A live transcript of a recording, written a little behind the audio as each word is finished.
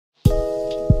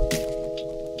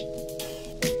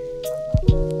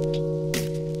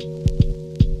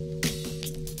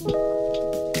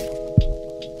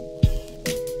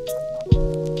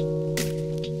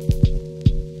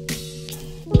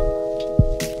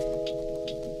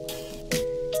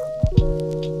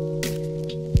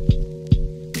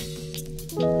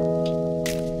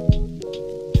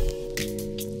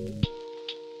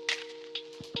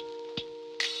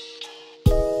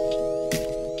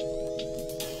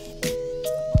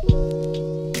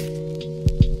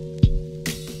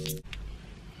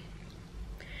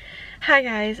Hi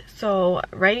guys, so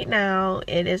right now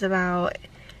it is about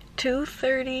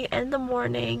 2:30 in the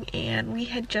morning and we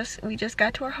just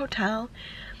got to our hotel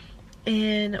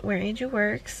in where Andrew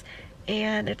works,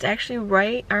 and it's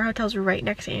actually our hotel's right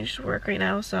next to Andrew's work right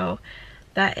now, so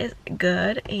that is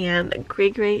good. And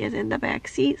Gray is in the back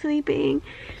seat sleeping,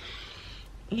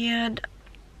 and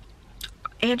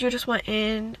Andrew just went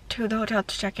in to the hotel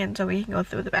to check in so we can go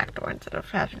through the back door instead of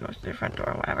having to go through the front door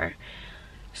or whatever.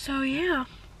 So yeah,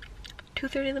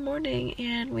 2:30 in the morning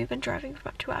and we've been driving for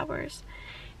about 2 hours,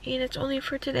 and it's only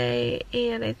for today,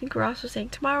 and I think we're also staying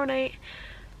tomorrow night.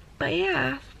 But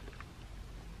yeah,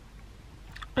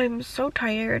 I'm so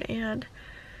tired and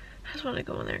I just want to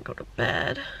go in there and go to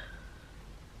bed.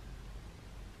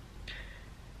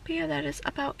 But yeah, that is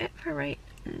about it for right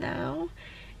now,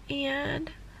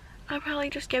 and I'll probably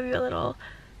just give you a little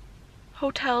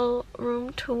hotel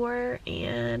room tour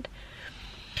and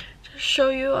just show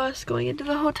you us going into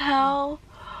the hotel,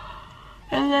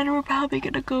 and then we're probably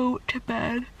gonna go to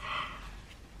bed.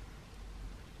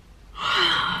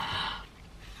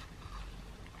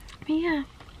 But yeah,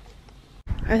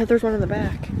 I thought there was one in the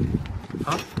back.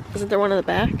 Huh? Isn't there one in the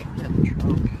back? Yeah, the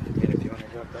trunk. And if you want to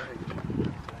go back.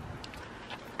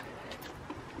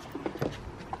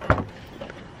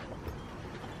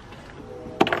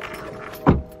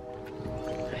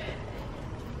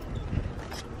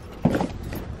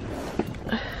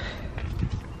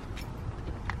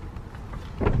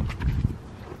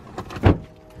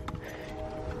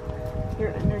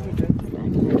 Your energy drink is back.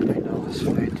 I know, it's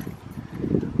fine.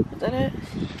 Is that it?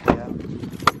 Yeah.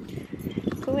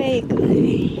 Go away.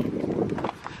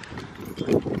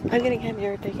 I'm getting him,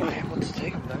 you're taking Okay, it. let's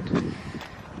take them then.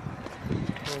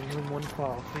 Oh, room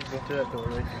 112. Please go through that door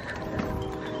right there.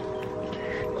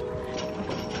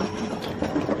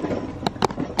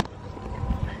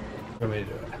 Want me to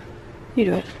do it? You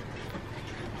do it.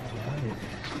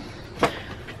 Alright.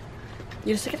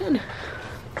 You just stick it in.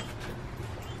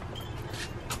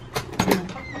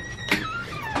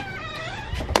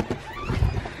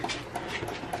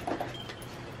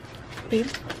 Babe.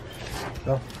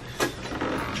 Go.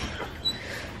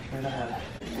 Right ahead.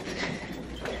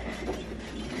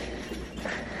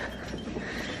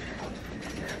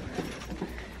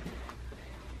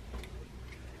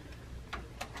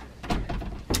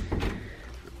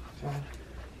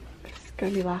 It's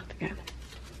gonna be locked again.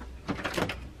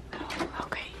 Oh,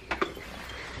 okay.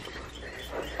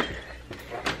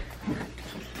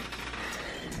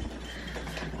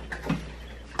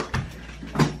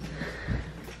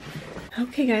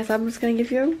 Okay guys, I'm just gonna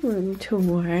give you a room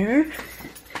tour.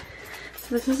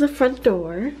 So this is the front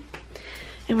door,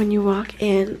 and when you walk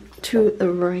in to the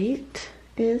right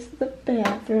is the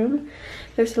bathroom.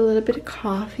 There's a little bit of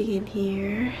coffee in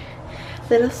here,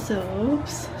 little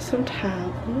soaps, some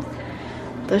towels,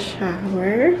 the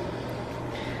shower,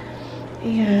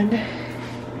 and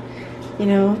you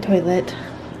know, toilet.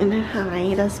 And then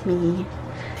hi, that's me.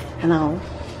 Hello,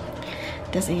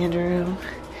 that's Andrew.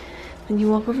 And you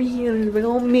walk over here, there's a big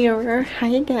old mirror. Hi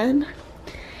again.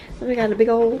 And we got a big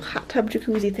old hot tub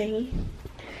jacuzzi thingy.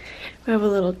 We have a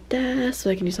little desk so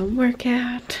I can do some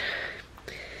workout.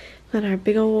 Then our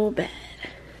big old bed.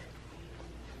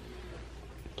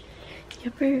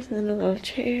 Yuppers, and then a little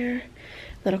chair,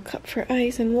 little cup for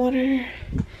ice and water,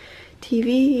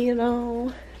 TV, you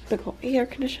know, big old air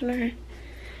conditioner,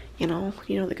 you know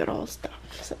the good old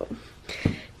stuff. So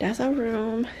that's our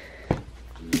room.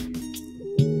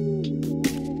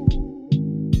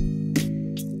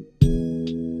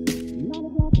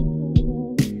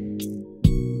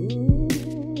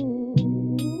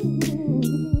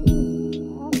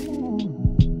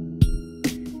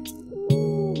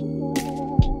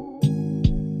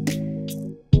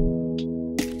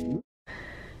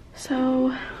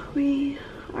 So we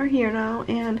are here now,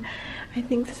 and I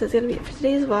think this is gonna be it for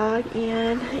today's vlog,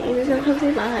 and Andrew's gonna come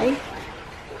say bye.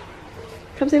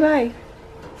 Come say bye.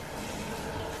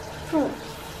 Oh.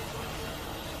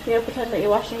 You gonna pretend that you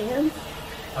wash your hands?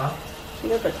 Huh? You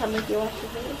gonna pretend like you wash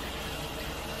your hands?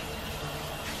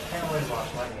 I can't always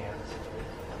wash my hands.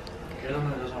 You're the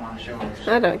one that doesn't want to show us.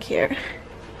 I don't care.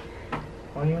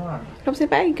 What do you want? Come say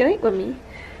bye. Good night with me.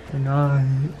 Good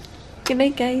night. Good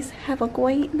night, guys. Have a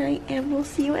great night, and we'll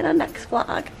see you in our next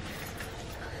vlog.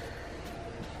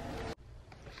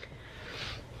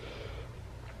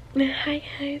 Hi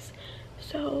guys.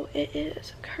 So it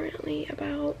is currently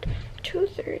about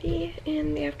 2:30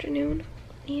 in the afternoon,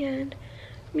 and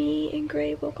me and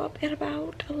Gray woke up at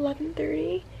about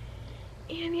 11:30,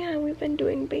 and yeah, we've been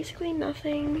doing basically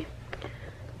nothing.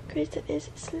 Grayson is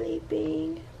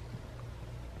sleeping,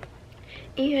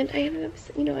 and I ended up,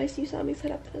 you saw me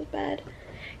set up in his bed,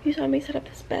 You saw me set up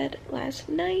this bed last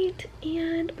night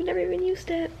and we never even used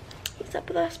it. He slept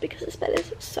with us because this bed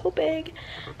is so big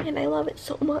and I love it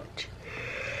so much.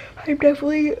 I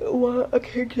definitely want a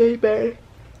king size bed.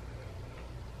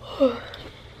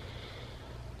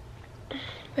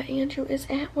 But Andrew is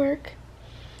at work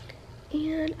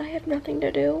and I have nothing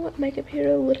to do. My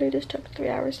computer literally just took 3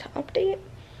 hours to update.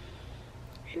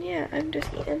 And yeah, I'm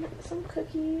just eating some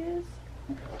cookies.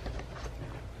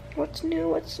 What's new?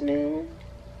 What's new?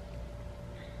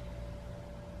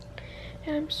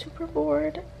 And I'm super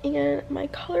bored. And my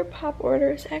ColourPop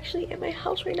order is actually at my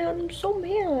house right now. And I'm so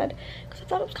mad because I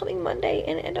thought it was coming Monday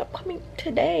and it ended up coming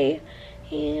today.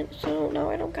 And so now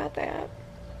I don't got that.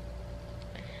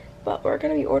 But we're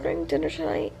going to be ordering dinner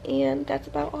tonight, and that's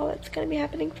about all that's going to be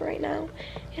happening for right now.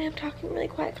 And I'm talking really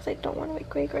quiet because I don't want to wake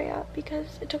Gray up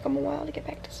because it took him a while to get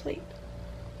back to sleep.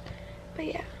 But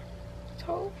yeah,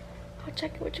 so I'll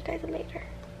check in with you guys later.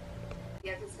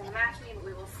 Yes, it's going to match me, but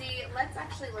we will see. Let's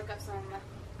actually look up some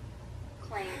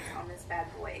claims on this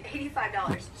bad boy.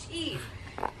 $85. Jeez.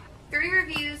 3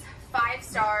 reviews, 5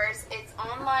 stars. It's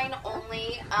online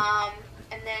only.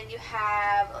 And then you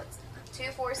have, let's see.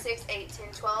 2, 4, 6, 8, 10,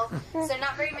 12. So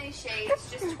not very many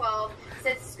shades, just 12.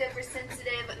 Says it's good for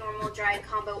sensitive, normal, dry,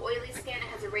 combo, oily skin. It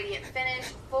has a radiant finish,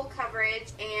 full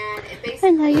coverage, and it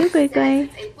basically says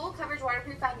it's a full coverage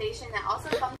waterproof foundation that also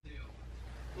comes.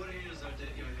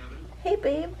 Hey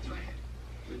babe.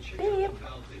 Babe.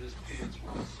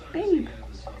 Babe.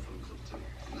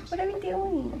 What are we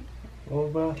doing? All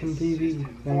watching TV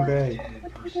and Gray.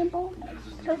 What are we doing?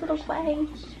 Those little Clay.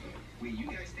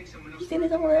 You see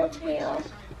this little tail?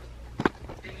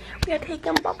 We are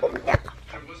taking bubble bath.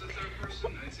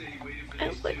 I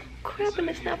was like, crap, and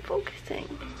it's not focusing.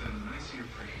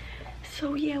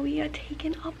 So yeah, we are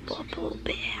taking a bubble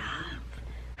bath.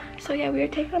 So yeah, we are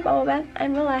taking a bubble bath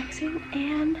and relaxing,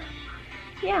 and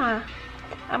yeah,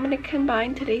 I'm gonna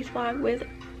combine today's vlog with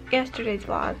yesterday's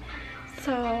vlog.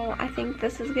 So I think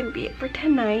this is gonna be it for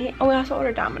tonight. Oh, we also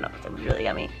ordered Domino's. It was really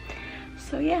yummy.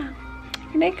 So yeah,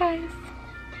 good night, guys.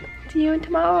 See you in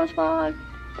tomorrow's vlog.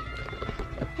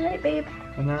 Good night, babe.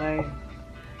 Good night.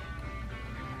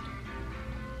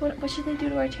 What should they do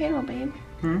to our channel, babe?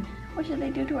 What should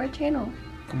they do to our channel?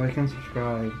 Like and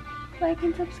subscribe. Like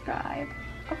and subscribe.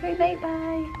 Okay, night,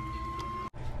 bye.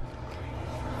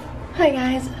 Hi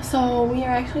guys, so we are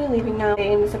actually leaving now,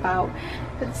 and it's about,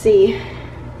 let's see.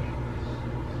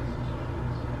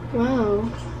 Wow.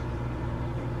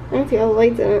 I don't see all the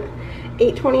lights in it.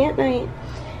 8:20 at night.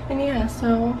 And yeah,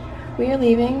 so we are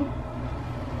leaving.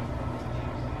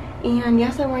 And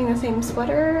yes, I'm wearing the same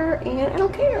sweater, and I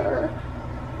don't care.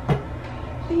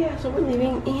 But yeah, so we're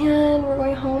leaving, and we're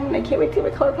going home, and I can't wait to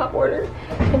get my ColourPop order.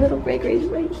 And little Gray's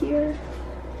right here.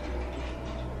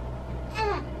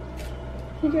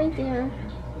 He's right there.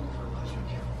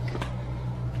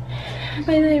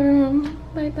 Bye-bye room.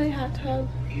 Bye-bye hot tub.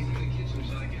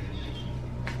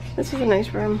 This is a nice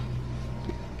room.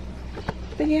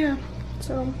 But yeah,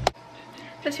 so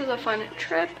this was a fun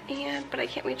trip, but I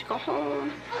can't wait to go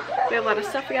home. We have a lot of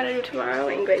stuff we gotta do tomorrow,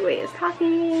 and Gray is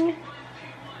talking.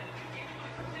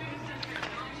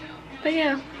 But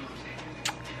yeah,